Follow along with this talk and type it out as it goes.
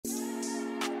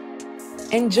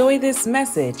Enjoy this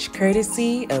message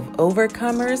courtesy of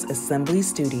Overcomers Assembly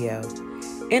Studio.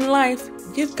 In life,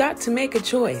 you've got to make a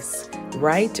choice,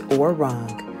 right or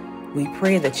wrong. We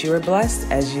pray that you are blessed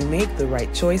as you make the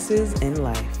right choices in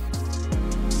life.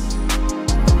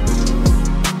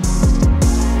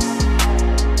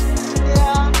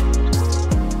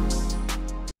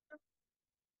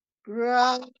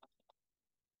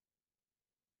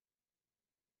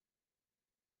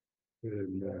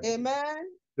 Amen. Amen.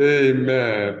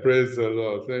 Amen. Praise the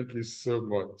Lord. Thank you so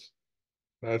much.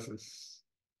 That is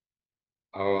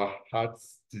our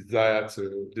heart's desire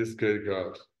to this great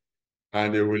God.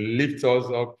 And it will lift us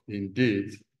up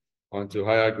indeed onto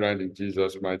higher ground in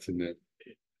Jesus' mighty name.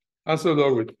 And so,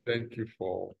 Lord, we thank you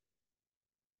for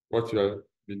what you have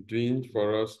been doing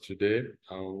for us today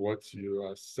and what you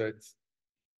are set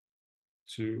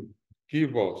to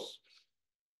give us.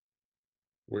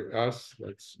 We ask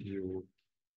that you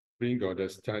bring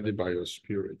understanding by your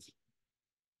Spirit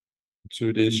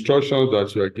to the instructions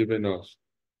that you are giving us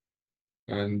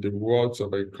and the words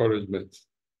of encouragement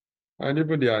and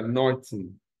even the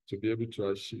anointing to be able to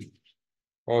achieve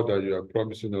all that you are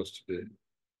promising us today.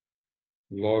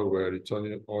 Lord, we are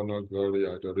returning honor, glory,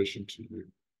 adoration to you.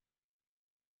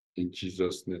 In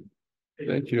Jesus' name.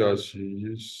 Thank you as you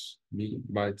use me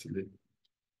mightily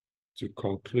to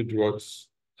conclude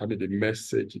the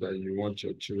message that you want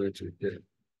your children to get.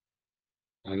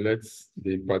 And let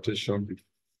the impartation be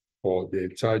for the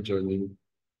entire journey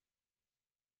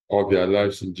of their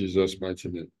lives in Jesus' mighty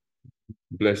name.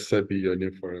 Blessed be your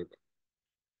name forever.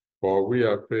 For we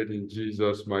are prayed in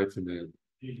Jesus' mighty name.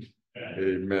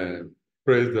 Amen.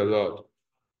 Praise the Lord.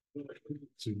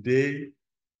 Today,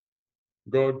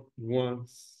 God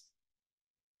wants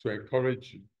to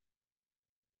encourage you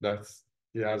that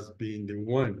He has been the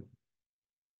one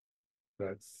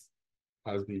that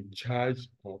has been in charge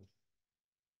of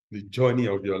the journey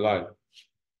of your life.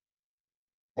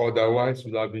 Otherwise, it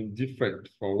would have been different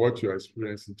from what you are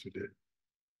experiencing today.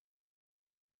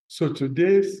 So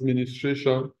today's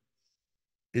ministration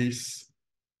is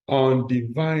on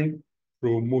divine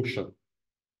promotion.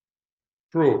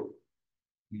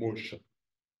 Promotion.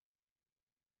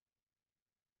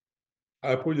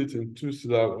 I put it in two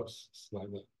syllables like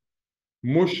that.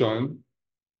 Motion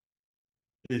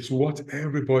is what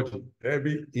everybody,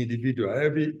 every individual,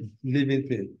 every living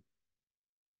thing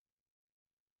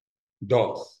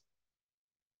does.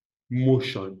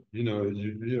 Motion, even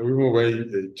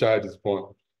when a child is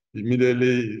born,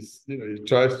 immediately he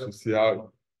tries to see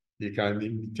how he can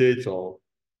imitate or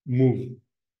move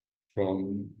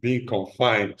from being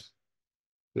confined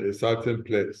to a certain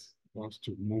place. He wants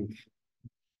to move.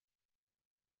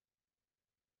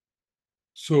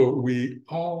 So we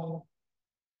all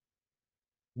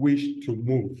wish to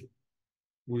move.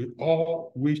 We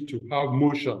all wish to have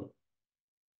motion.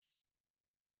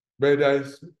 But there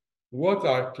is what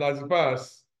I classify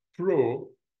as pro-motion,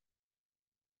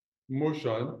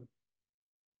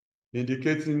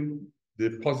 indicating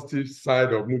the positive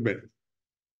side of movement.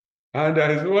 And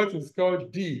there is what is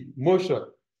called D-motion,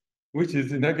 which is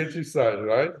the negative side,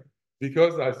 right?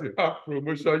 Because as you have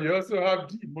promotion, you also have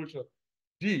D-motion.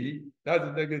 D, that's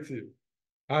the negative.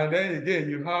 And then again,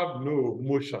 you have no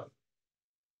motion.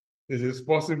 It is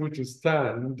possible to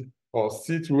stand or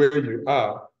sit where you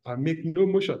are and make no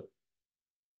motion.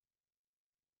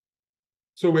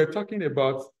 So we're talking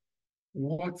about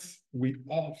what we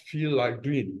all feel like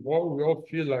doing, what we all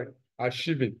feel like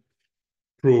achieving.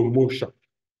 Promotion.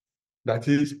 That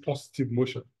is positive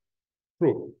motion.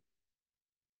 Pro.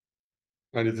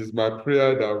 And it is my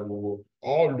prayer that we will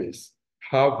always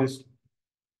have these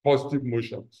positive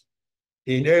motions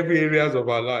in every areas of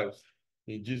our lives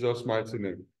in Jesus' mighty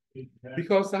name.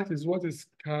 Because that is what is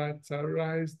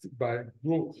characterized by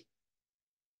growth.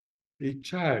 A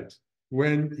child,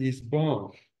 when he's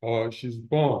born or she's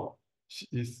born, she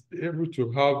is able to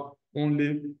have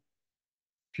only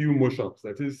few motions,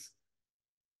 that is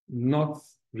not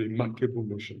remarkable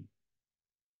motion.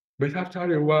 But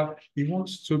after a while, he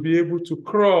wants to be able to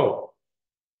crawl,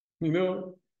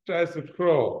 tries to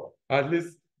crawl, at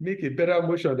least make a better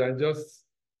motion than just,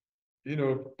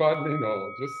 paddling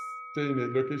or just staying in a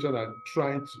location and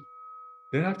trying to.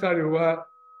 Then after a while,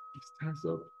 he stands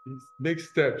up, he makes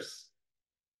steps.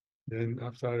 Then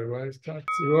after a while, he starts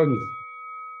running.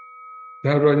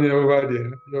 Start running over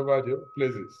the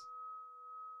places,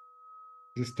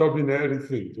 disturbing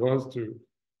everything. He wants to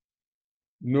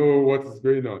know what is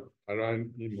going on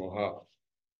around him or her.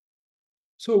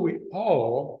 So we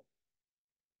all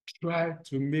try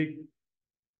to make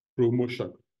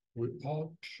promotion. We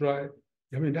all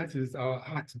that is our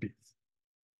heartbeat.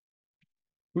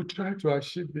 We try to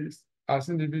achieve this as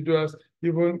individuals,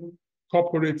 even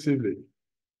corporatively,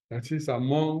 that is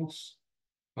amongst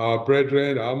our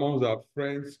brethren, amongst our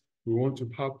friends, we want to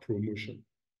have promotion.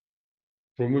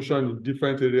 Promotion in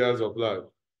different areas of life.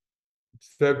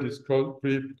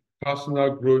 Self-discovery,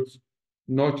 personal growth,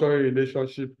 nurturing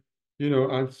relationship,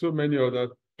 and so many other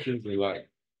things in life.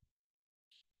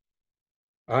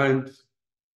 And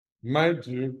mind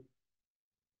you,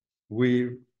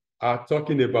 we are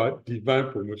talking about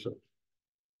divine promotion.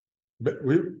 But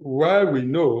while we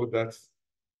know that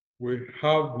we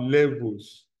have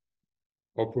levels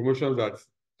of promotion that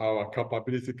our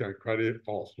capability can carry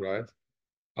us, right?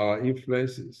 Our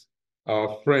influences,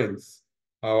 our friends,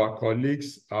 our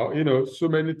colleagues, so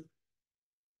many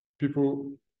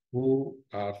people who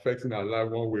are affecting our life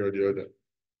one way or the other.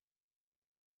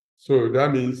 So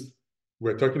that means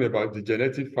we're talking about the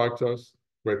genetic factors,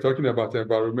 we're talking about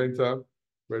environmental,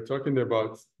 we're talking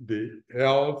about the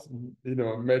health,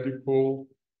 medical,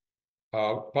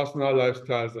 personal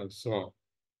lifestyles, and so on.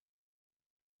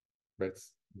 But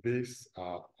these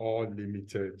are all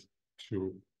limited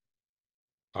to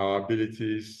our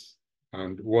abilities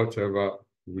and whatever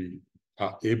we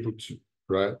are able to,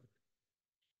 right?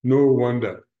 No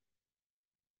wonder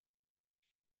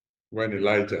when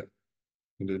Elijah,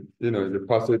 the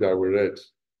passage that we read,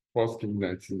 1 Kings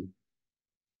 19,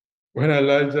 when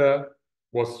Elijah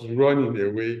was running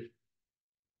away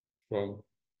from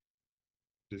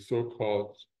the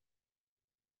so-called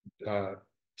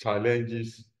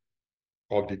challenges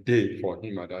of the day for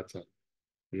him at that time.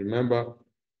 Remember,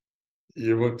 he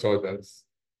even thought that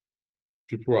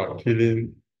people are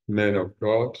killing men of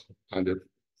God, and they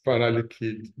finally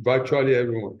killed virtually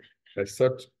everyone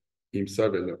except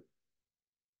himself alone.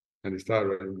 And he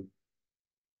started running.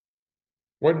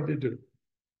 What did he do?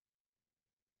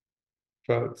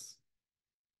 First,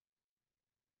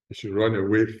 he should run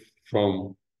away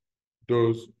from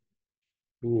those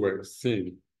who were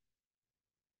seen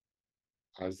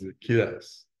as the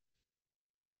killers.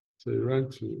 So he ran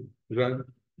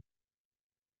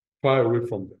far away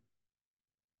from them.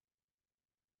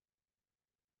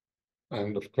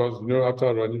 And of course,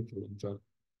 after running for a long time,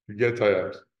 you get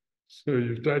tired. So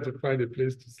you try to find a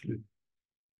place to sleep.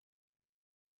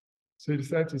 So you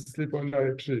decide to sleep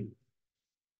under a tree.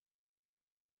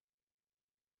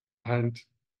 And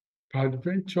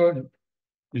peradventure,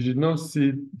 you did not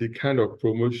see the kind of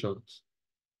promotions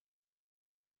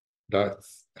that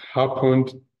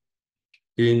happened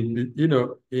in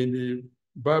the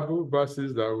Bible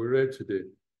verses that we read today.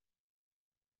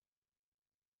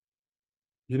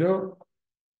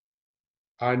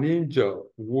 An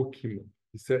angel woke him up.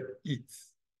 He said, eat.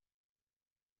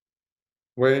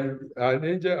 When an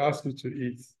angel asks you to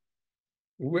eat,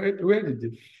 where did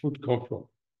the food come from?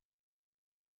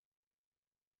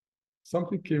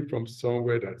 Something came from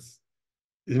somewhere that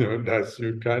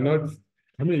you cannot,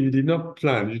 you did not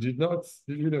plan, you did not,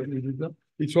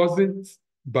 it wasn't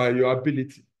by your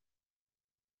ability.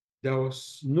 There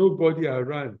was nobody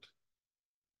around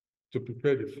to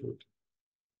prepare the food.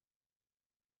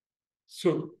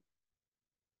 So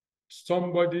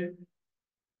somebody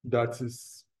that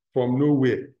is from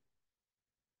nowhere,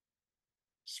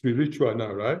 spiritual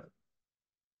now, right?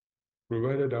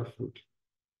 Provided that food.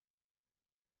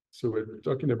 So we're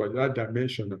talking about that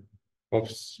dimension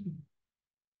of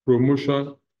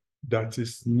promotion that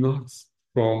is not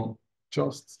from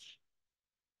just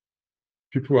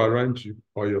people around you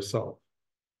or yourself.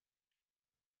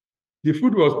 The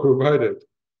food was provided.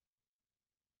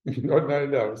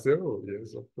 Ordinarily, I would say, oh,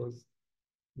 yes, of course,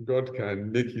 God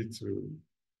can make it to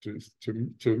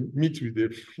meet with the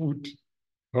food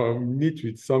or meet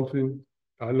with something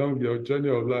along your journey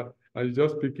of life, and you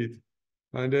just pick it.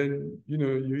 And then,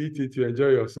 you eat it, you enjoy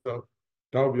yourself.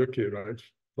 That will be okay, right?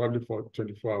 Probably for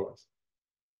 24 hours.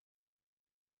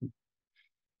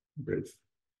 But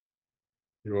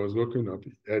he was waking up,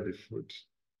 he ate the food.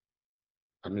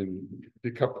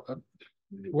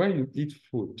 When you eat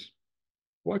food,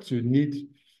 what you need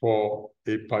for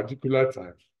a particular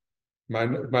time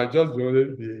might just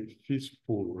only be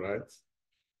fistful, right?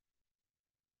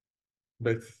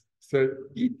 But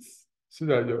eat so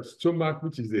that your stomach,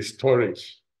 which is a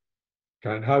storage,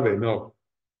 can have enough.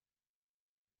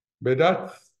 But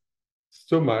that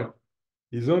stomach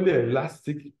is only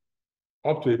elastic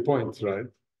up to a point, right?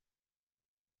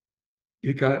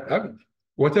 You can have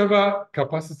whatever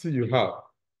capacity you have,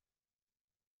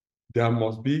 there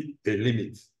must be a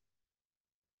limit.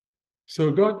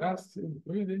 So God asked him,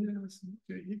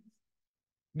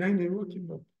 then he woke him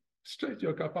up. Stretch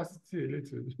your capacity a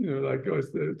little, like God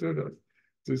told us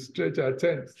to stretch our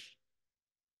tents.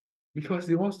 Because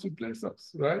he wants to bless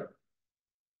us, right?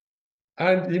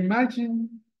 And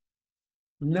imagine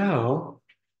now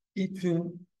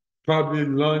eating probably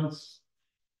lunch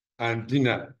and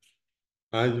dinner.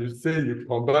 And you say you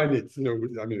combine it,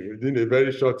 within a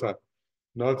very short time,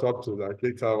 not up to like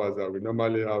 8 hours that we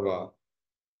normally have our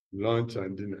lunch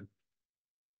and dinner.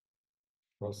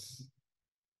 Because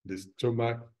the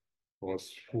stomach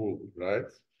was full,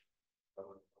 right?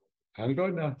 And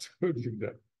God now told you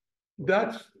that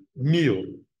that meal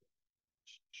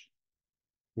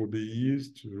will be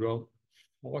used to run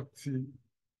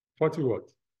 40 what?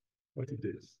 40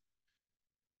 days.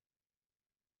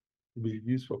 Will be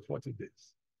used for 40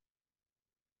 days.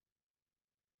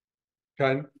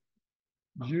 Can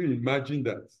you imagine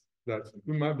that? That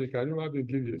human being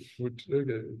give you food,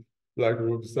 okay, like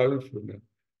we'll be serving food now.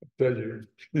 I tell you,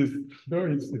 please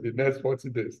don't eat in the next 40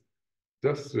 days.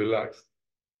 Just relax.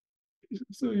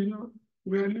 So,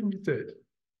 we are limited.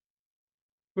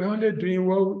 We're only doing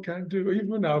what we can do.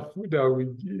 Even our food that we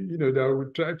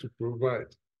try to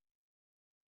provide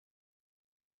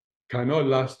cannot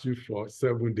last you for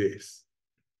 7 days.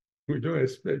 We don't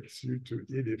expect you to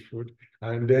eat the food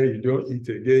and then you don't eat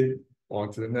again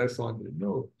until the next Sunday.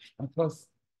 No, because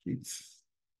it's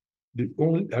the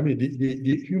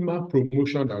human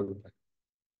promotion that we have.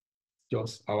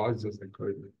 Just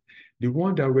encouragement. The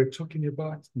one that we're talking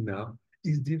about now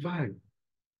is divine.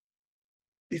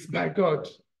 It's by God,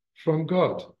 from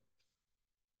God.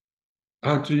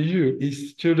 And to you,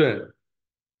 his children.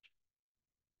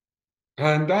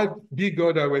 And that big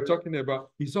God that we're talking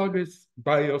about is always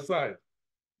by your side.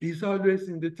 He's always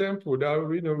in the temple that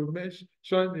we mentioned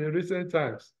in recent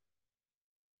times.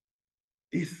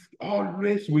 He's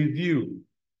always with you.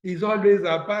 He's always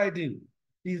abiding.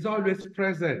 He's always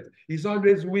present. He's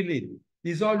always willing.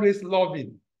 He's always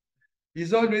loving.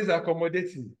 He's always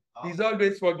accommodating. He's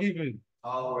always forgiving.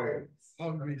 Always.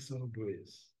 Always,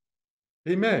 always.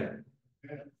 Amen.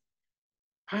 Yeah.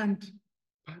 And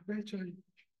perpetually,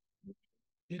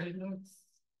 you did not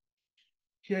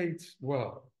hear it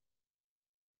well.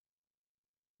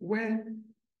 When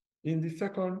in the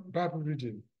second Bible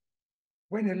reading,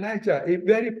 when Elijah, a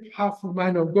very powerful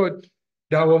man of God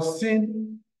that was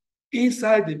seen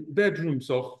inside the bedrooms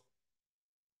of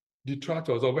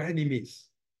detractors, of enemies,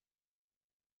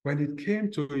 when it came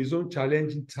to his own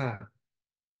challenging time,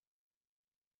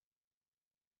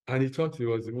 and he thought he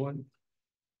was the one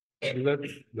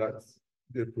that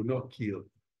they could not kill.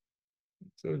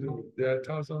 So there are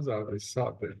thousands of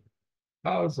reserved there.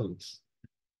 Thousands.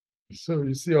 So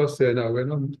you see us saying now, we're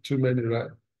not too many,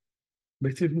 right?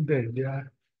 But even then, there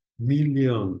are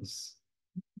millions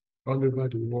all over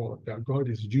the world that God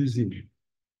is using.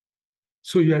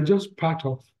 So you are just part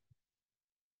of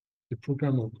the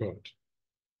program of God.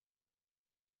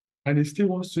 And he still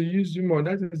wants to use you more.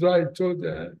 That is why I told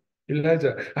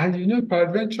Elijah. And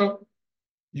peradventure,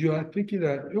 you are thinking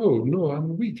that, oh, no,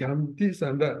 I'm weak, I'm this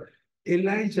and that.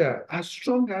 Elijah, as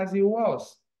strong as he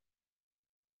was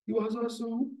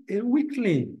also a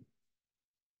weakling.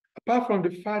 Apart from the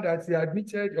fact that he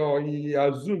admitted or he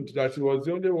assumed that he was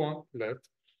the only one left,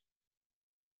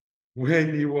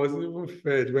 when he was even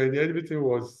fed, when everything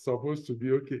was supposed to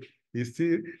be okay, he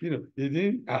still, he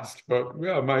didn't ask,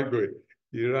 where am I going?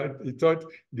 He thought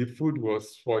the food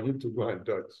was for him to go and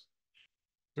dodge,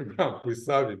 to go and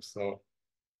preserve himself.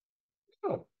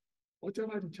 No,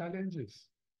 whatever the challenges.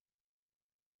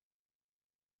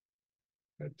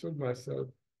 I told myself,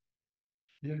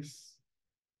 yes,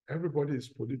 everybody is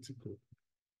political,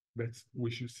 but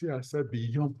we should see ourselves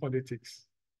beyond politics.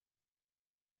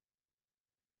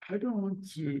 I don't want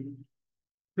to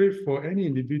pray for any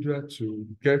individual to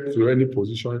get to any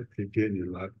position again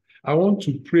in life. I want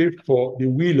to pray for the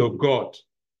will of God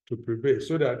to prevail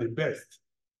so that the best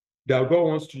that God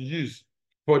wants to use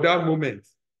for that moment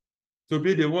to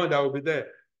be the one that will be there.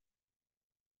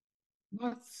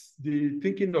 Not the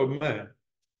thinking of man.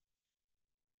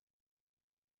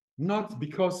 Not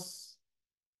because,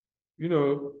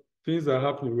 things are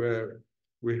happening where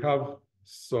we have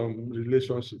some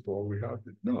relationship or we have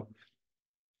it. No.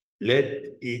 Let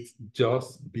it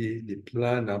just be the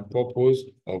plan and purpose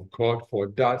of God for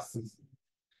that season.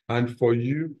 And for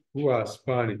you who are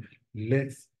aspiring,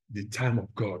 let the time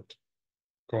of God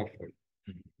come for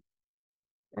you.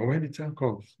 And when the time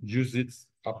comes, use it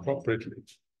appropriately.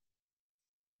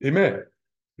 Amen.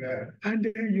 Yeah. And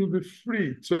then you'll be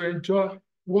free to enjoy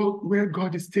where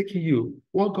God is taking you,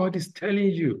 what God is telling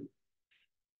you.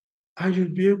 And you'll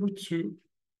be able to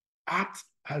act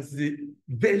as the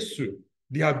vessel,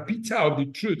 the arbiter of the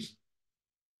truth.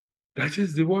 That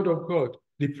is the word of God,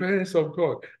 the presence of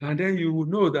God. And then you will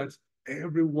know that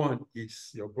everyone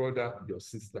is your brother, your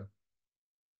sister.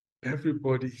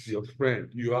 Everybody is your friend.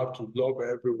 You have to love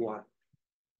everyone.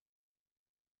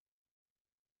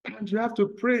 And you have to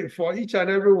pray for each and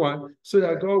every one so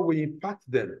that God will impact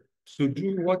them to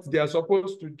do what they are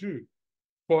supposed to do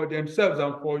for themselves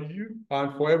and for you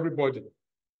and for everybody.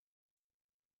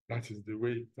 That is the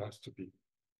way it has to be.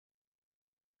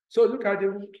 So look at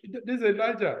this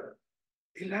Elijah.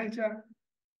 Elijah,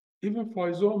 even for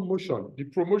his own motion, the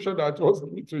promotion that was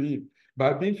given to him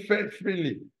by being fed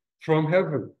freely from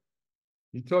heaven,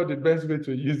 he thought the best way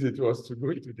to use it was to go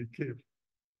into the cave.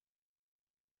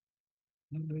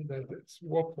 That's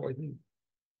work for him.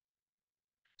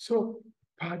 So,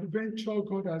 peradventure,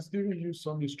 God has given you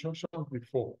some instructions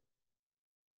before.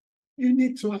 You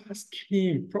need to ask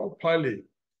him properly.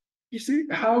 You see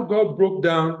how God broke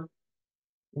down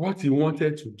what he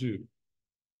wanted to do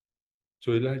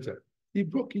to Elijah. He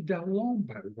broke it down one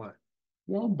by one.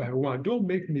 One by one. Don't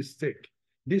make mistake.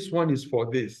 This one is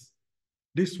for this.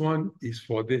 This one is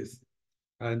for this.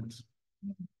 And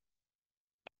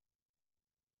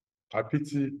I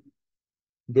pity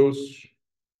those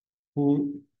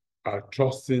who are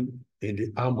trusting in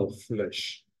the arm of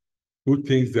flesh, who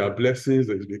thinks their blessings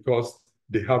is because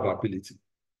they have ability,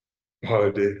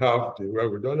 or they have the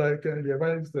wherewithal, like the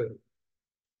evangelist said.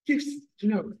 Gifts,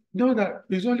 know that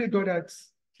it's only God that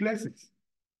blesses.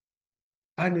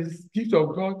 And it's gift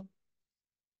of God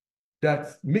that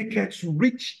maketh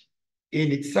rich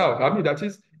in itself. I mean, that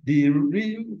is the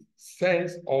real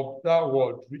sense of that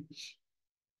word, rich.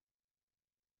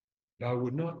 That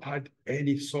would not add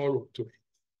any sorrow to it.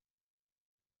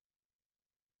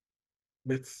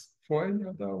 But for any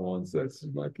other ones, that's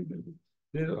my opinion.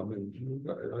 I mean,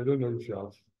 I don't know if you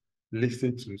have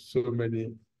listened to so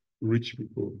many rich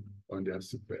people on their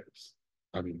sickbeds.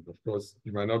 I mean, of course,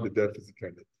 you might not be there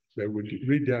physically, but would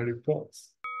read their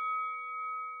reports.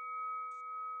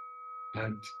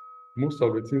 And most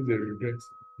of the things they regret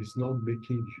is not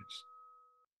making use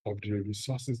of the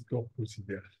resources God puts in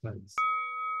their hands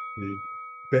the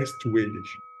best way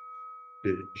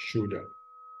they should have.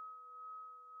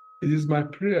 It is my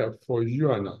prayer for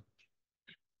you and I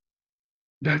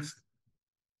that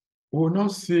we will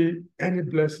not see any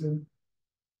blessing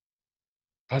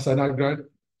as as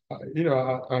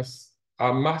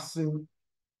amassing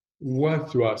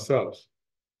wealth to ourselves,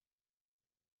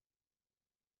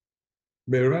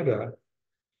 but rather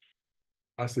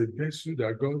as a vessel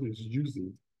that God is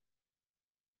using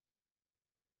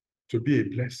to be a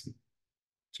blessing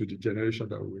to the generation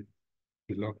that we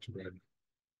belong to right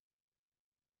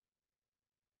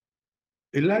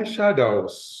now. Elisha that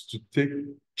was to take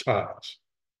charge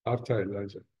after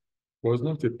Elijah was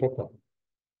not a pauper.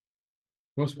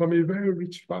 Was from a very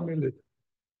rich family.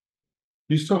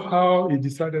 You saw how he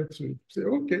decided to say,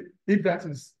 okay, if that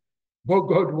is what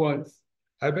God wants,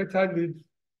 I better leave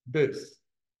this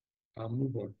and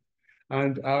move on.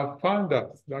 And I found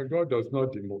that God does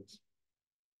not demote.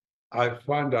 I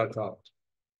found that out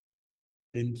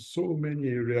in so many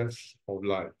areas of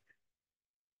life.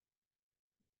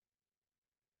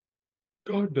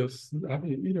 God does,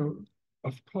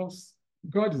 of course,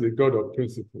 God is a God of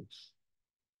principles.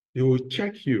 He will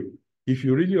check you if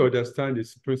you really understand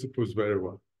his principles very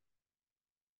well.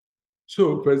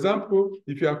 So, for example,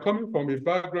 if you are coming from a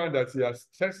background that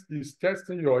he's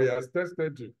testing you or he has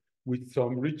tested you with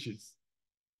some riches,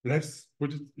 let's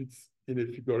put it in a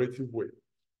figurative way.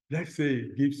 Let's say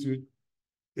he gives you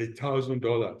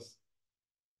 $1,000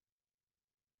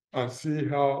 and see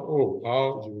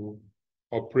how you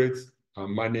operate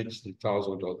and manage the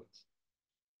 $1,000.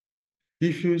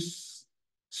 If you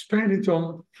spend it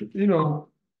on,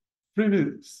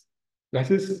 frivolous, that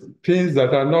is things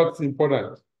that are not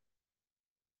important,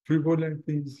 frivolous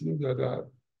things that are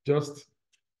just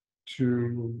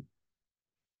to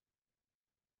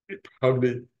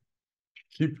probably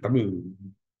keep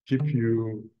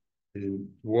you in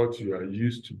what you are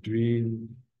used to doing,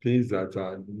 things that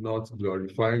are not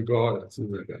glorifying God and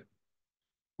things like that.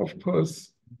 Of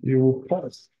course, you will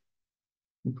pause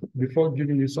before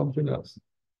giving you something else.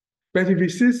 But if he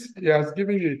says he has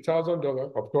given you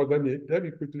 $1,000, of course, let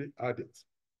me quickly add it.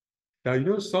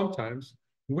 Now, sometimes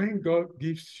when God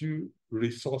gives you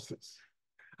resources,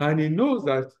 and he knows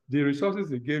that the resources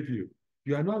he gave you,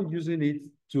 you are not using it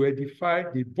to edify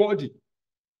the body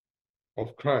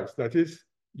of Christ, that is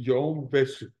your own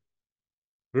vessel.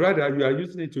 Rather, you are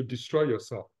using it to destroy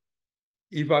yourself.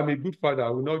 If I'm a good father, I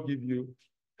will not give you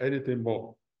anything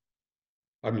more.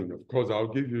 I mean, of course, I'll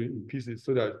give you in pieces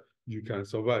so that you can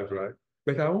survive, right?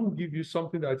 But I won't give you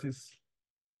something that is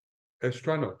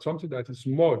extra, something that is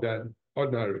more than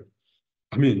ordinary.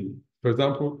 I mean, for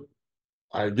example,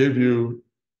 I gave you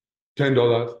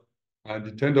 $10, and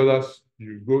the $10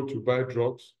 you go to buy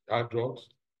drugs, hard drugs,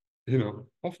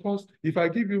 of course, if I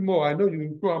give you more, I know you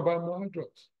will go and buy more hard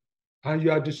drugs. And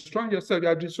you are destroying yourself. You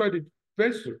are destroying the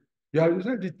vessel. You are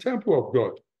destroying the temple of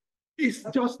God. It's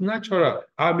just natural.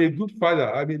 I'm a good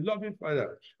father. I'm a loving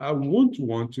father. I wouldn't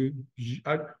want you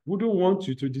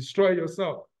to destroy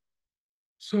yourself.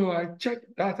 So I check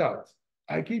that out.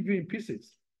 I give you in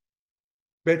pieces.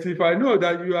 But if I know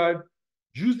that you are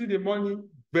using the money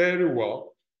very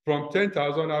well, from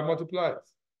 10,000, I multiply it.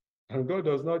 And God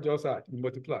does not just add, He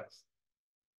multiplies.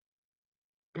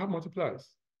 God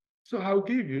multiplies. So I'll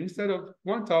give you, instead of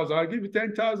 1,000, I'll give you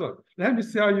 10,000. Let me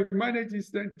see how you manage this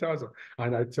 10,000.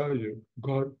 And I tell you,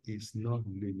 God is not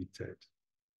limited.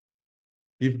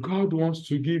 If God wants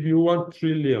to give you 1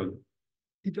 trillion,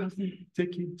 it doesn't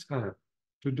take him time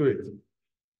to do it.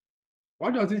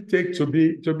 What does it take to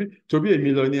be a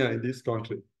millionaire in this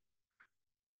country?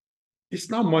 It's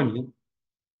not money.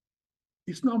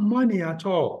 It's not money at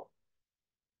all.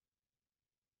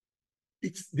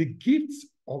 It's the gifts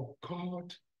of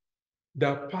God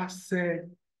that passes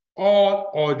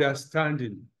all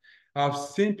understanding. I've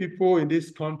seen people in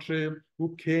this country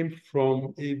who came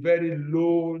from a very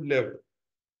low level,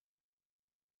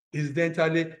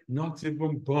 incidentally not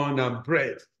even born and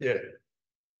bred here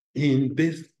in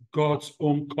this God's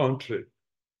own country.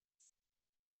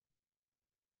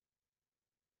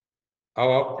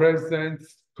 Our present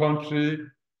country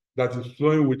that is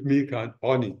flowing with milk and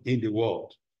honey in the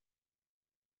world,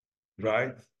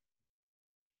 right?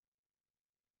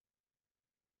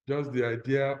 Just the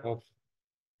idea of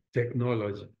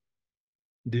technology,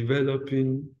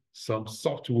 developing some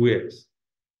softwares.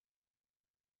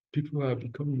 People are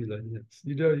becoming millionaires.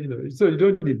 So you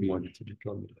don't need money to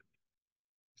become millionaires.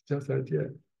 It's just idea.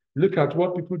 Look at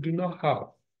what people do not have.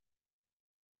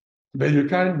 But you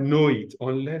can't know it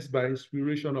unless by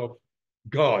inspiration of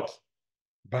God,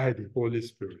 by the Holy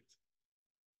Spirit.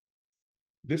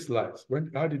 This light,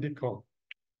 how did it come?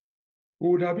 We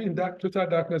would have been in total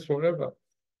darkness forever,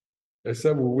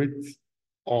 except we wait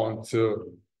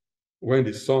until when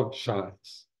the sun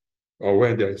shines, or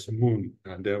when there is moon,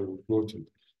 and then we'll go to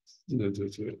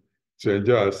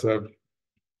enjoy ourselves,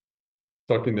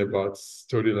 talking about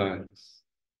storylines,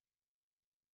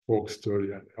 folk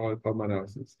story, and all manner of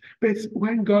things. But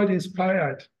when God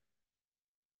inspired,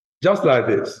 just like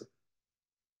this,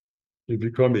 you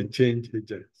become a change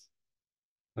agent.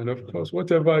 And of course,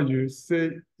 whatever you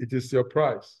say, it is your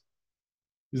price.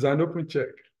 It's an open check.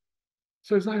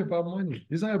 So it's not about money.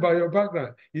 It's not about your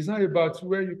background. It's not about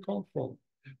where you come from.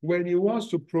 When he wants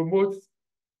to promote,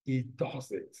 he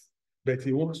does it. But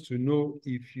he wants to know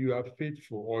if you are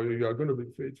faithful or you are going to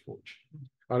be faithful.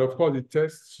 And of course, he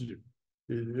tests you.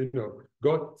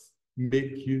 God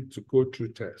make you to go through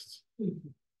tests.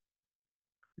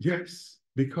 Yes,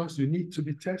 because you need to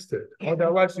be tested.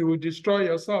 Otherwise, you will destroy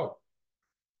yourself.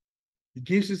 He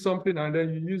gives you something and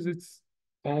then you use it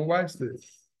unwisely.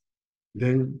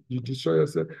 Then you destroy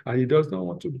yourself, and he does not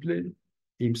want to blame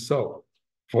himself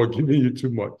for giving you too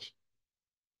much.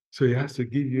 So he has to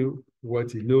give you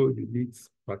what he knows you need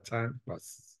per time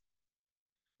passes.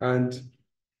 And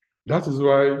that is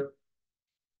why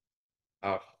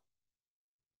I've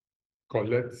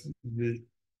collectively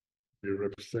been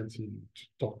representing you to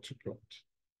talk to God.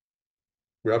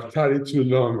 We have tarried too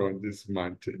long on this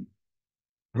mountain.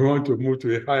 We want to move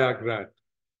to a higher ground.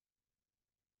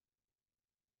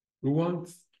 We want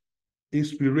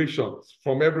inspirations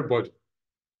from everybody.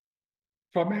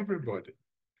 From everybody.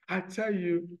 I tell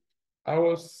you, I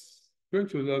was going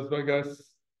to Las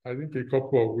Vegas, I think a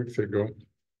couple of weeks ago,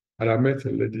 and I met a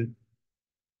lady,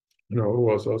 who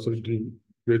was also doing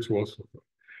great works for God.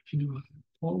 I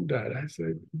pondered. I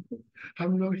said,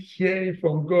 I'm not hearing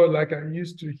from God like I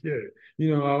used to hear.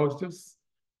 I was just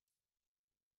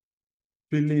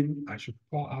feeling I should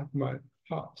pour out my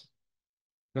heart.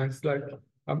 And it's like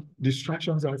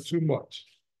distractions are too much.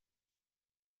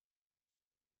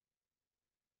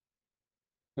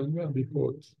 And lo and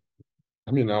behold,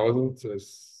 I wasn't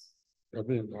I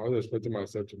was expecting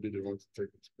myself to be the one to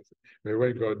take this person. But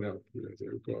when God now, I said,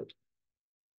 oh God,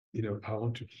 I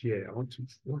want to hear.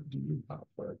 What do you have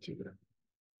for our children?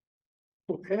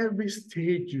 For every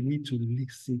stage, you need to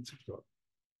listen to God.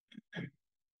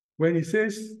 When he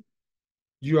says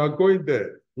you are going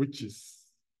there, which is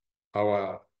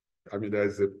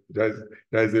there's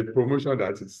a promotion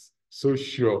that is so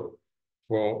sure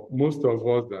for most of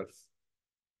us that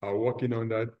are working on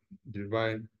that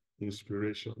divine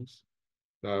inspirations.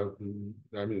 I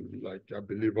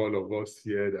believe all of us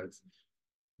here that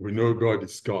we know God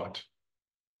is God.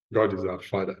 God is our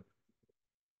Father.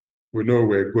 We know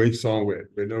we're going somewhere.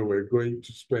 We know we're going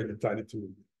to spend eternity with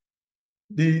Him.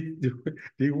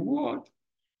 the word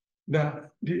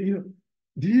that, do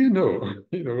you know,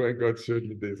 when God showed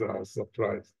me this, I was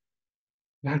surprised.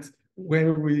 That's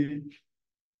when we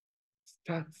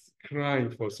start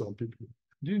crying for some people.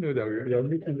 Do you know that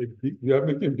we are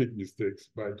making big mistakes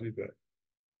by doing that?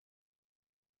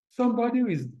 Somebody who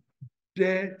is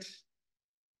dead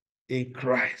in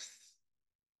Christ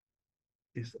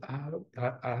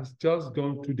has just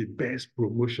gone through the best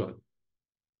promotion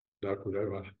that could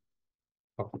ever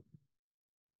happen.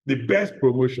 The best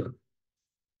promotion.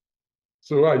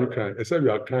 So why are you crying? Except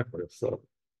you are crying for yourself.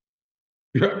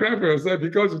 You are crying for yourself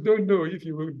because you don't know if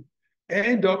you will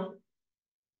end up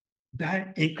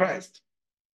dying in Christ.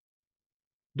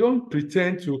 Don't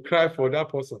pretend to cry for that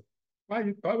person. Why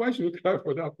should you cry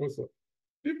for that person?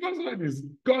 The person is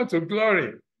gone to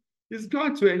glory. He's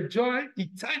gone to enjoy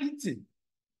eternity.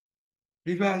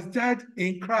 If he has died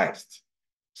in Christ.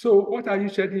 So what are you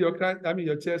shedding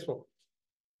your tears for?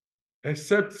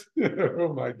 Except,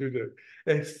 oh my goodness,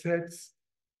 except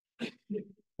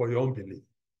for your unbelief.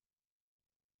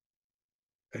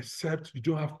 Except you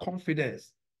don't have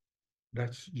confidence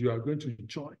that you are going to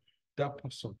join that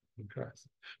person in Christ.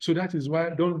 So that is why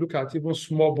don't look at even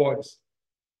small boys,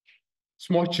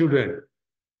 small children.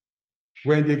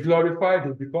 When they glorify,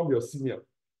 they become your senior.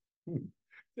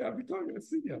 They have become your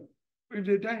senior. If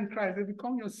they die in Christ, they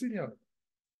become your senior.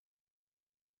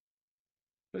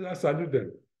 Let us salute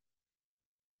them.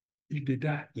 If they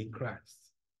die in Christ,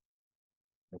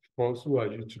 of course, who are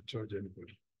you to judge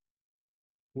anybody?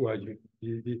 Who are you?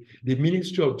 The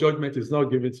ministry of judgment is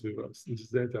not given to us. It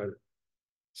is entirely.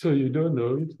 So you don't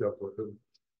know if you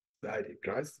are died in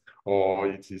Christ or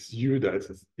it is you that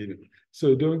is in it.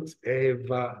 So don't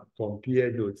ever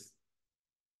compare notes.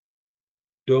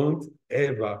 Don't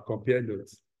ever compare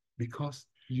notes because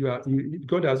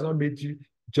God has not made you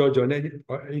judge on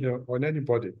on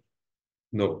anybody.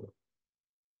 No.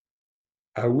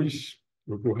 I wish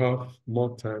we could have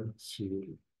more time to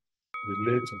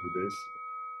relate to this,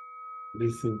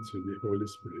 listen to the Holy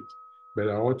Spirit. But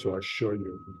I want to assure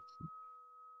you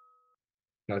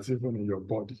that even in your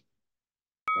body,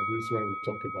 and this is when we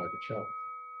talk about the health,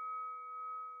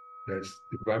 there's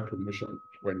divine promotion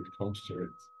when it comes to it.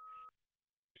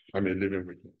 I'm a living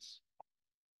witness.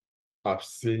 I've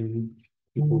seen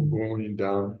people going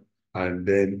down and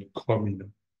then coming up.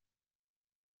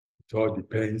 It all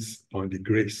depends on the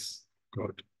grace of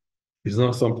God. It's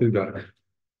not something that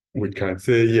we can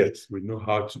say, yes, we know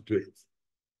how to do it.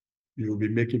 You will be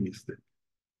making mistakes.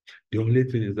 The only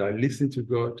thing is I listen to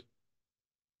God,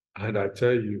 and I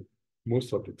tell you,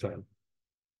 most of the time,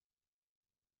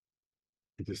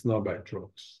 it is not by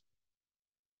drugs.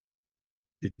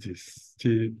 It is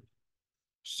still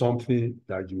something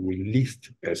that you will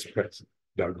least expect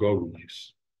that God will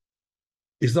use.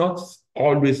 It's not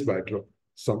always by drugs.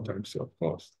 Sometimes, of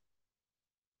course.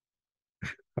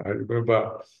 I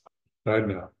remember right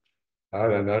now, I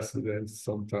had an accident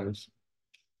sometimes,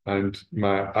 and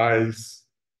my eyes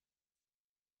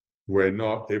were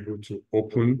not able to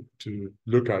open to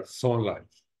look at sunlight.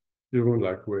 Even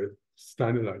like we're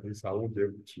standing like this, I won't be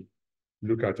able to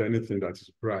look at anything that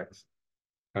is bright.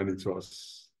 And it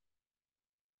was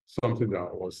something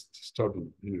that was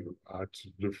disturbing. I had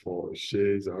to look for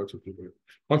shades, I had to do it.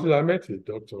 Until I met a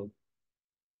doctor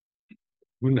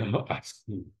who now asked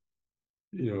me,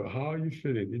 how are you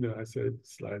feeling? I said,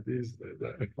 it's like this, like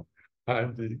that.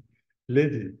 And the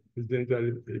lady, who's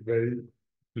a very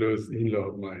close in-law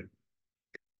of mine,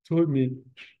 told me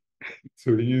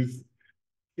to use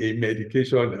a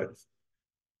medication that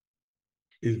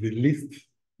is the least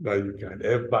that you can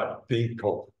ever think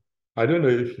of. I don't know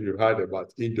if you heard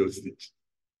about Indosit.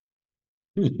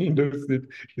 Indosit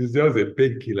is just a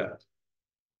painkiller.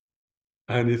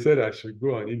 And he said I should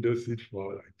go on Indosit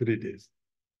for like 3 days.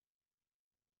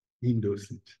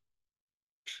 Indosit.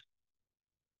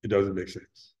 It doesn't make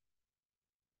sense.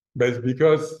 But it's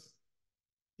because,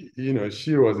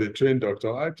 she was a trained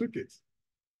doctor, I took it.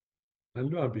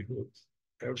 And lo and behold,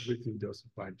 everything just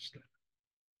vanished.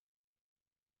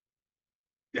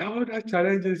 There are other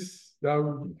challenges that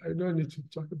I don't need to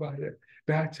talk about here.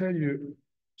 But I tell you,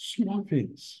 small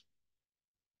things,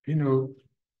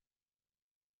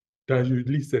 that you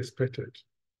least expected.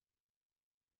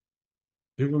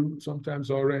 Even sometimes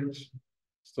orange,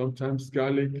 sometimes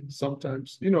garlic,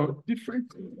 sometimes,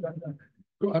 different things like that.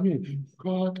 I mean,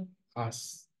 God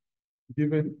has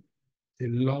given a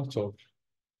lot of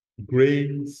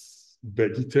grains,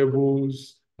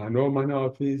 vegetables, and all manner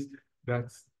of things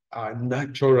that are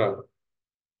natural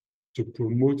to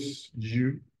promote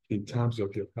you in terms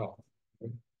of your health.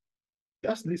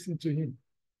 Just listen to him.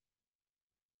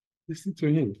 Listen to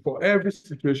him for every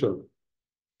situation.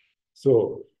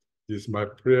 So this is my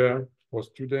prayer for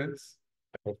students.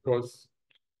 Of course,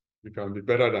 you can be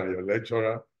better than your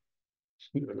lecturer.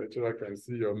 Your lecturer can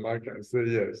see your mark and say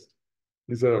yes.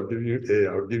 Instead of giving you A,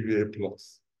 I'll give you A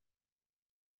plus.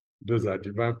 Those are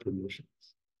divine promotions.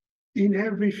 In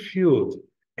every field,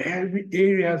 every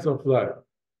areas of life,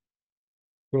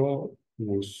 God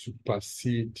will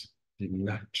supersede the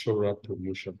natural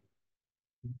promotion.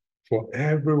 For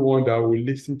everyone that will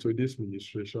listen to this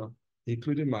ministration,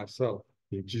 including myself,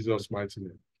 in Jesus' mighty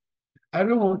name. I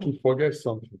don't want to forget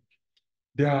something.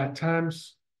 There are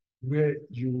times where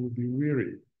you will be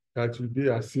weary, that will be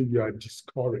as if you are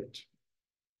discouraged,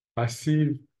 as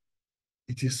if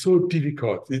it is so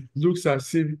difficult. It looks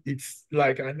as if it's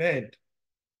like an end.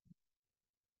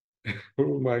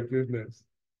 Oh my goodness.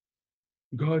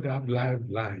 God have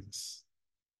lifelines.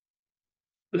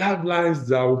 Lifelines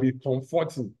that will be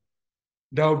comforting,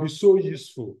 that will be so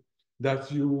useful,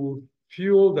 that you will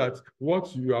feel that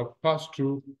what you have passed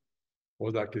through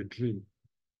was like a dream.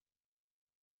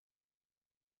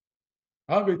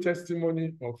 I have a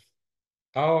testimony of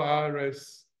how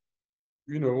RS,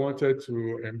 wanted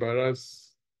to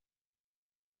embarrass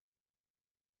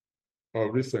or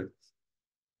recent.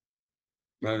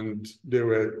 And they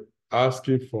were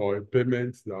asking for a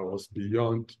payment that was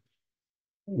beyond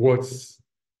what,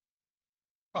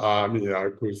 I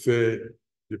could say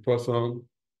the person,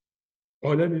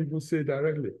 or let me even say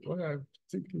directly, well, I'm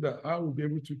thinking that I will be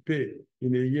able to pay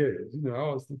in a year.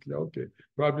 I was thinking, okay,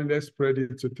 probably let's spread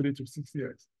it to 3 to 6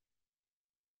 years.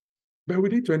 But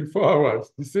within 24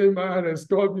 hours, the same man has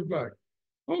called me back.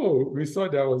 Oh, we saw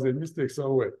there was a mistake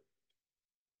somewhere.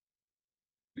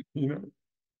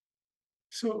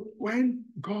 So when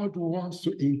God wants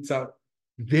to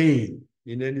intervene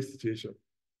in any situation,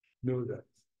 know that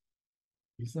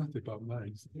it's not about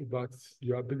mine, it's about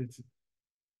your ability.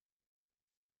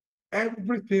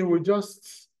 Everything will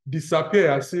just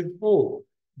disappear as if, oh,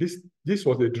 this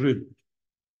was a dream.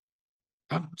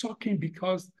 I'm talking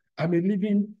because I'm a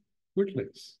living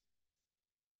witness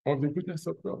of the goodness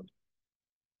of God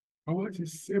and what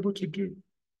He's able to do.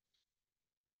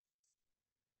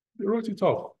 They wrote it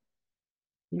off,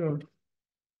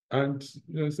 and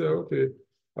say, okay,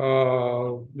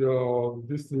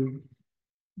 this thing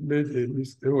made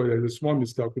a small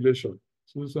miscalculation.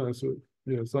 So and so,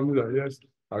 something that, yes,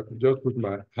 I could just put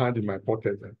my hand in my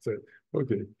pocket and say,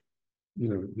 okay,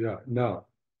 now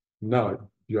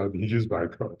you have been used by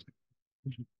God.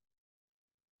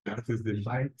 That is the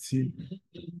mighty,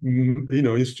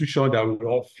 institution that we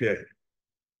all fear.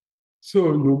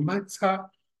 So no matter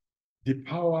the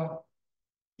power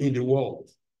in the world,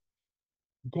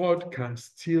 God can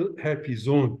still help His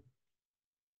own.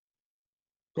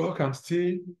 God can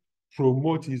still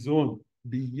promote His own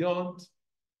beyond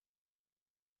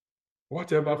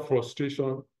whatever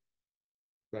frustration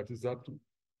that is happening.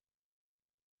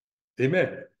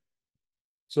 Amen.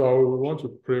 So I want to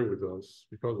pray with us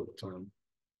because of time.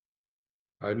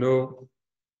 I know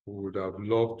we would have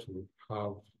loved to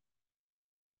have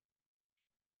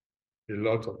a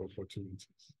lot of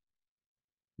opportunities.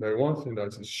 But one thing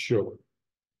that is sure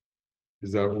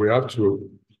is that we have to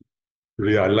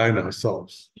realign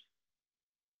ourselves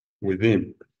with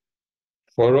Him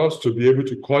for us to be able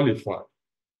to qualify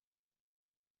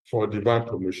for divine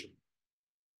promotion.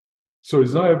 So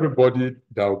it's not everybody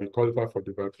that will be qualified for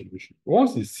divine promotion.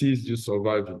 Once He sees you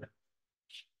surviving,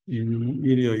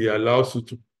 He allows you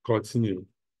to continue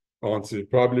until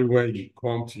probably when you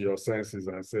come to your senses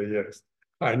and say, yes,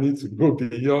 I need to go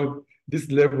beyond this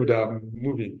level that I'm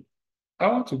moving. I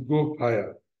want to go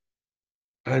higher.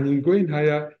 And in going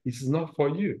higher, it is not for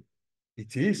you.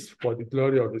 It is for the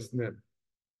glory of His name.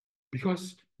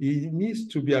 Because He needs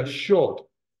to be assured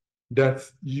that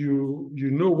you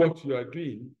know what you are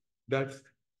doing, that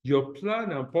your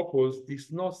plan and purpose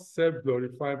is not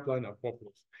self-glorifying plan and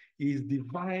purpose. It is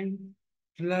divine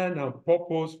plan and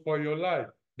purpose for your life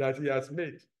that He has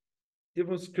made,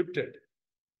 even scripted.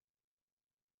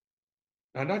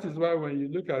 And that is why when you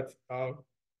look at our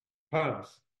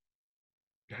palms,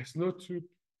 there's no two,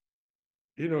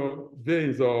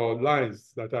 veins or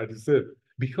lines that are the same,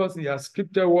 because He has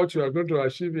scripted what you are going to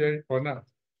achieve here on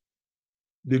earth,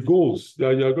 the goals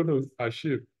that you are going to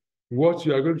achieve, what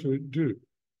you are going to do.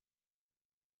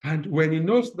 And when He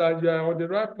knows that you are on the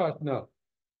right path now,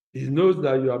 He knows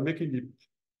that you are making the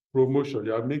promotion,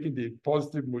 you are making the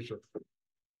positive motion.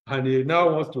 And He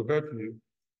now wants to help you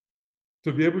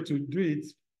to be able to do it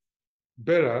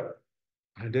better,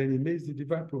 and then He makes the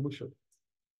divine promotion.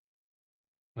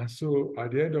 And so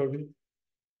at the end of it,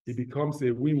 it becomes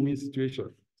a win-win situation.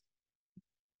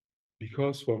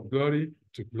 Because from glory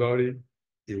to glory,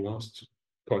 He wants to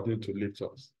continue to lift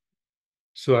us.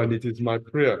 So, and it is my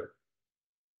prayer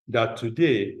that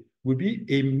today will be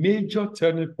a major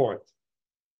turning point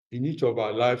in each of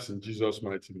our lives in Jesus'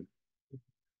 mighty name.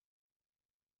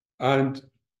 And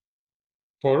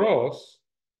for us,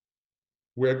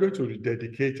 we are going to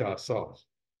rededicate ourselves,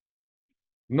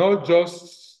 not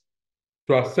just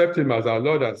to accept him as our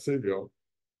Lord and Savior,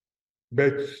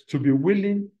 but to be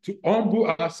willing to humble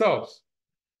ourselves,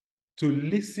 to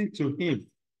listen to him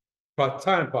per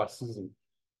time, per season,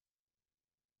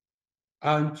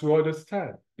 and to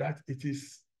understand that it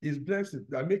is his blessing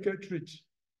that maketh rich,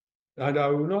 and I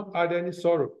will not add any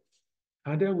sorrow.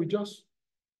 And then we just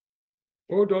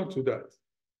hold on to that.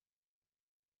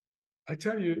 I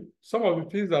tell you, some of the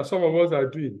things that some of us are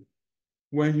doing,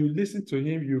 when you listen to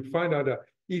him, you find out that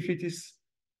if it is,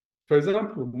 for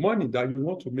example, money that you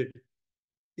want to make,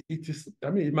 it is, I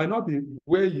mean, it might not be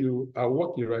where you are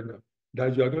working right now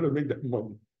that you are going to make that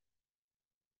money.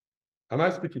 Am I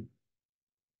speaking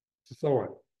to someone?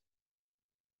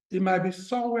 It might be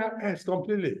somewhere else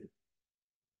completely.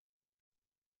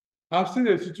 I've seen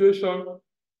a situation,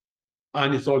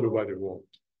 and it's all over the world,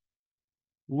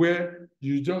 where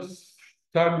you just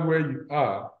stand where you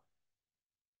are,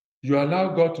 you allow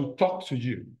God to talk to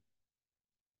you.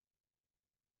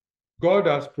 God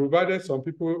has provided some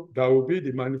people that will be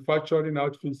the manufacturing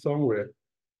outfit somewhere,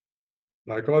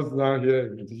 like us now here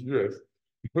in the US.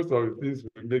 Most of the things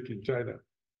we make in China.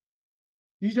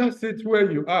 You just sit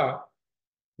where you are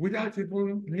without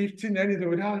even lifting anything,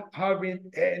 without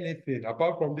having anything,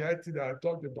 apart from the IT that I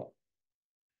talked about.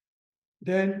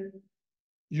 Then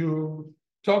you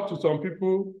talk to some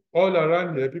people all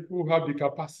around here, people who have the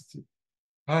capacity,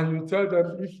 and you tell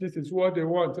them if this is what they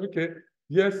want, okay,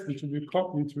 yes, it will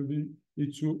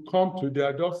come to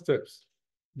their doorsteps,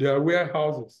 their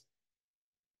warehouses.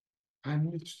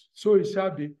 And so it shall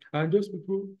be. And those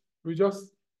people will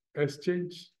just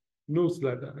exchange notes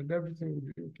like that, and everything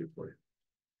will be okay for you.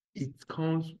 It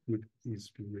comes with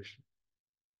inspiration.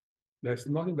 There's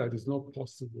nothing that is not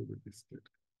possible with this thing.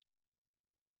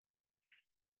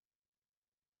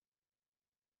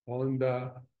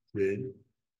 Under rain,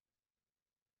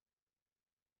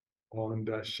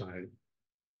 under shine,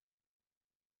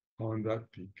 under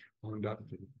peak, under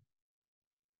thing.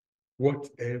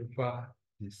 Whatever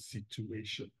the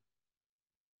situation.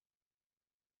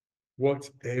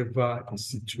 Whatever the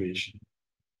situation.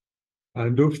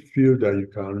 And don't feel that you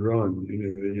can run.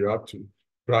 You have to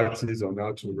practice on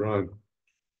how to run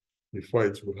before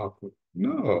it will happen.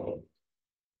 No.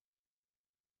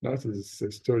 That is a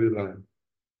storyline.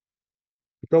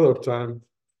 Because of time,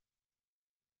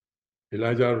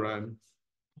 Elijah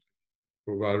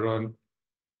overrun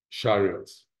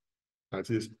chariots. That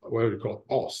is what we call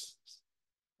horse.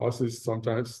 Horses,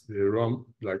 sometimes they run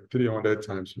like 300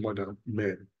 times more than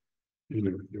men. He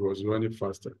was running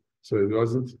faster. So it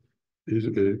wasn't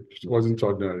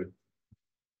ordinary.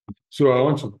 So I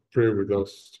want to pray with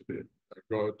us today that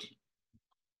God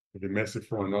will be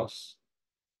merciful on us,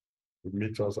 will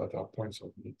meet us at our points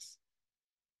of needs,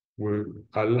 will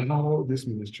allow this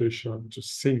ministration to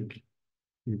sink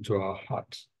into our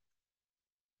heart,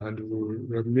 and will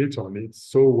ruminate on it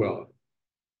so well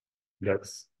that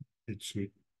it will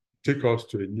take us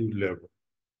to a new level.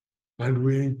 And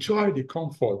we enjoy the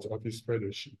comfort of his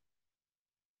fellowship.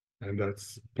 And that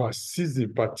per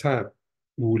season, per time,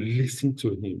 we will listen to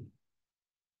him.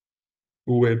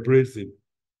 We will embrace him.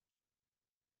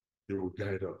 He will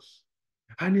guide us.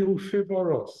 And he will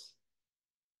favor us.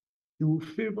 He will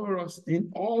favor us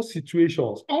in all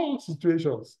situations. All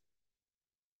situations.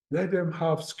 Let them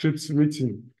have scripts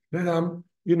written. Let them,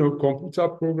 computer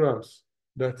programs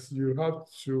that you have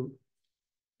to,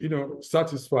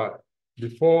 satisfy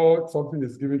before something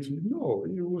is given to you. No,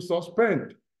 you will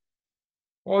suspend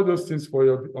all those things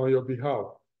on your behalf.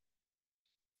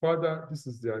 Father, this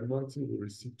is the anointing we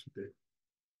receive today.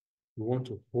 We want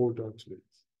to hold on to it.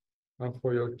 And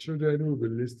for your children who will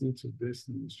be listening to this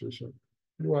administration,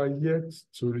 who are yet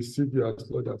to receive you as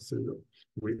Lord and Savior,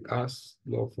 we ask,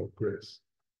 Lord, for grace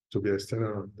to be extended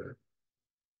on them.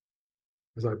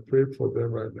 As I pray for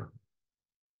them right now,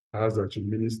 I ask that you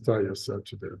minister yourself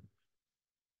to them.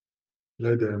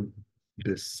 Let them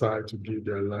decide to give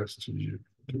their lives to you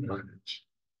to manage.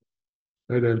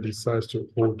 Let them decide to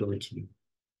hold on to you.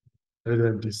 Let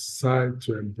them decide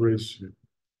to embrace you.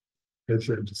 Let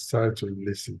them decide to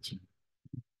listen to you.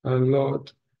 And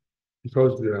Lord,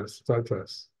 because they are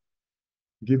starters,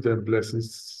 give them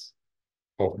blessings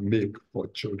of milk for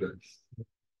children,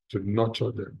 to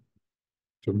nurture them,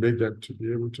 to make them to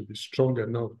be able to be strong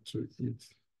enough to eat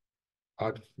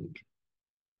hard food,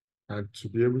 and to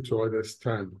be able to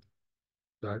understand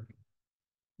that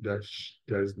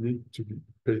there's need to be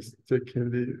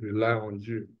painstakingly rely on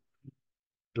you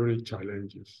during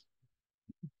challenges.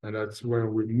 And that's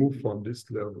when we move from this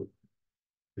level,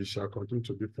 it shall continue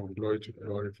to be from glory to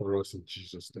glory for us in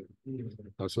Jesus' name.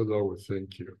 And so, Lord, we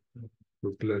thank you.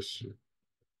 We bless you.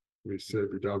 We say,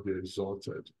 be thou be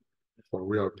exalted, for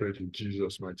we are prayed in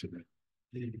Jesus' mighty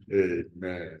name.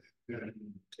 Amen.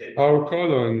 I'll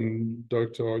call on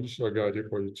Dr. Olishagadi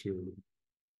for you to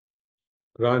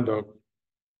round up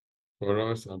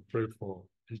for us and pray for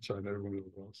each and every one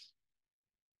of us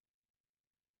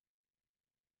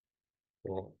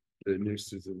for a new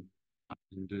season.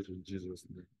 Indeed, in Jesus'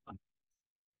 name.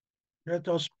 Let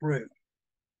us pray.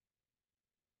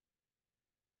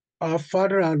 Our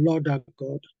Father, our Lord, our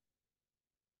God,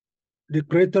 the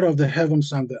creator of the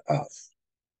heavens and the earth,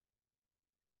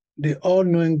 the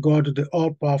all-knowing God, the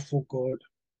all-powerful God,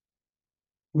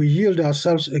 we yield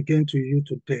ourselves again to you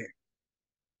today.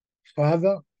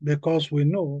 Father, because we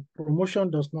know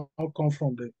promotion does not come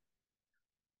from the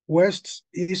west,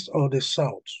 east, or the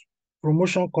south.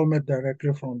 Promotion comes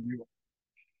directly from you.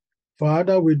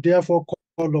 Father, we therefore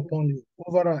call upon you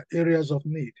over our areas of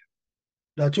need,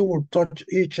 that you will touch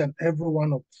each and every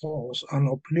one of us and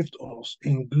uplift us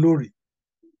in glory,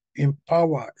 in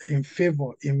power, in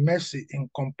favor, in mercy, in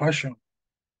compassion,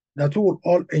 that we will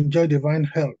all enjoy divine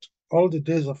health all the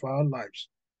days of our lives,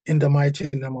 in the mighty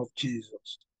name of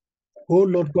Jesus. O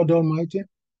Lord God Almighty,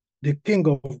 the King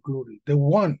of glory, the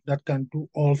one that can do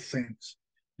all things,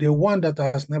 the one that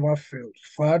has never failed.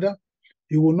 Father,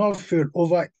 you will not fail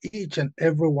over each and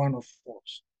every one of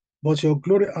us, but your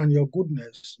glory and your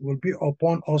goodness will be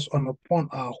upon us and upon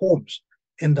our homes,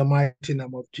 in the mighty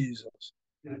name of Jesus.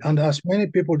 And as many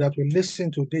people that will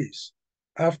listen to this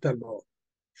after, Lord,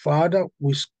 Father,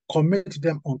 we commit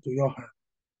them unto your hand.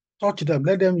 Touch them,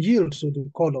 let them yield to the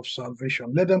call of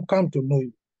salvation. Let them come to know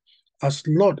you as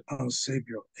Lord and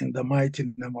Savior, in the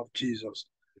mighty name of Jesus.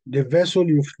 The vessel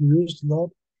you've used,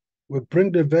 Lord, we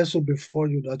bring the vessel before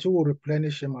you, that you will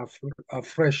replenish him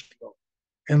afresh, Lord,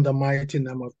 in the mighty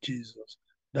name of Jesus.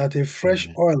 That a fresh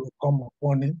oil will come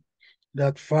upon him,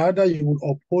 that, Father, you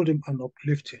will uphold him and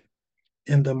uplift him,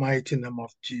 in the mighty name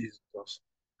of Jesus.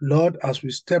 Lord, as we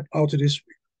step out this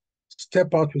week,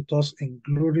 step out with us in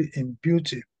glory, in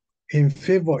beauty, in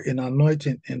favor, in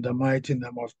anointing, in the mighty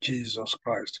name of Jesus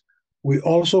Christ. We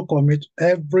also commit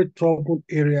every troubled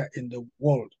area in the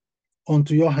world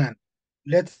unto your hand.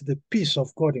 Let the peace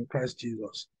of God in Christ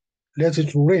Jesus, let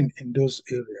it reign in those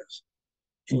areas.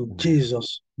 In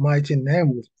Jesus' mighty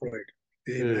name we've prayed.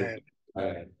 Amen.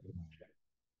 Amen.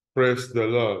 Praise the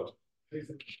Lord.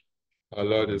 Our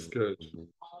Lord is good.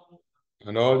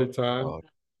 And all the time,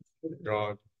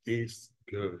 God is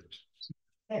good.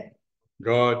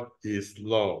 God is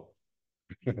love.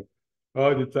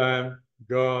 All the time,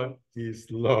 God is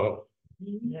love.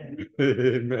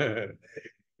 Amen.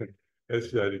 Let's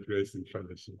share the grace in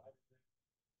fellowship.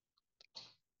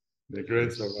 The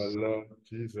grace of our Lord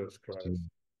Jesus Christ,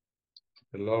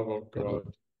 the love of God,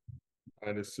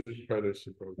 and the sweet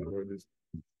fellowship of the Holy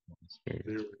Spirit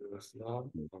be with us now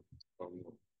and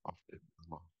forevermore.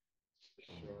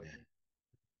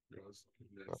 God's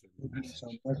goodness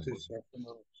and mercy shall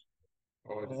follow us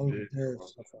all all the the days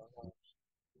days of our lives,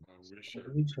 and we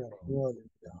shall dwell in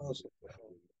the house of the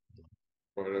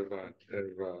Lord forever and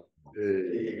ever.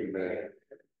 Amen.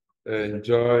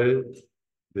 Enjoy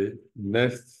the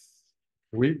next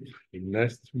week, the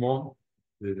next month,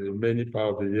 the remaining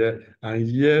part of the year, and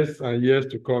years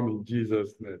to come in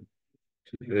Jesus' name.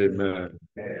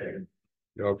 Amen.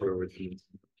 God be with you.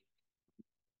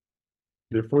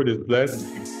 The food is blessed.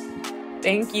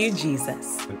 Thank you,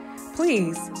 Jesus.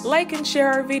 Please like and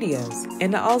share our videos,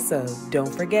 and also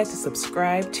don't forget to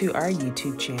subscribe to our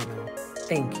YouTube channel.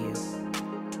 Thank you.